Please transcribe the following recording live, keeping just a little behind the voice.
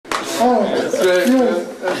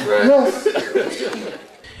That's right.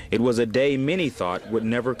 It was a day many thought would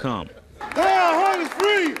never come. Darryl Hunt is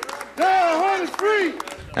free! Darryl Hunt is free!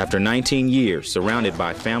 After 19 years, surrounded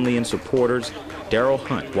by family and supporters, Darryl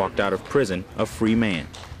Hunt walked out of prison a free man.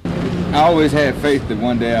 I always had faith that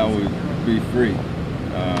one day I would be free,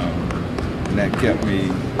 and that kept me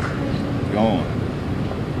going.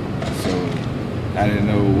 So I didn't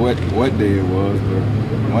know what day it was, but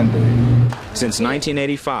one day. Since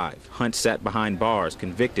 1985, Hunt sat behind bars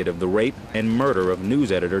convicted of the rape and murder of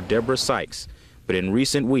news editor Deborah Sykes. But in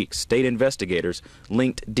recent weeks, state investigators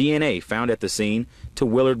linked DNA found at the scene to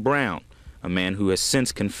Willard Brown, a man who has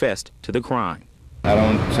since confessed to the crime. I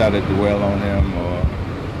don't try to dwell on him or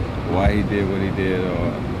why he did what he did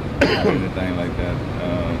or anything like that.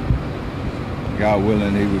 God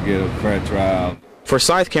willing, he would get a fair trial.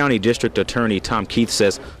 Forsyth County District Attorney Tom Keith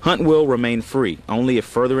says Hunt will remain free only if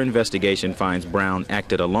further investigation finds Brown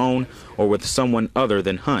acted alone or with someone other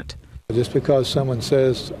than Hunt. Just because someone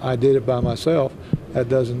says I did it by myself, that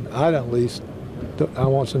doesn't, I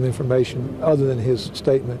want some information other than his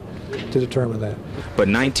statement to determine that. But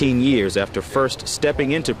 19 years after first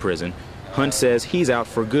stepping into prison, Hunt says he's out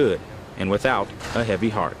for good and without a heavy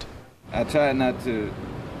heart. I try not to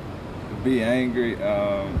be angry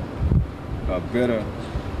or bitter.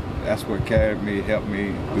 That's what carried me, helped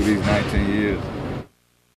me through these 19 years.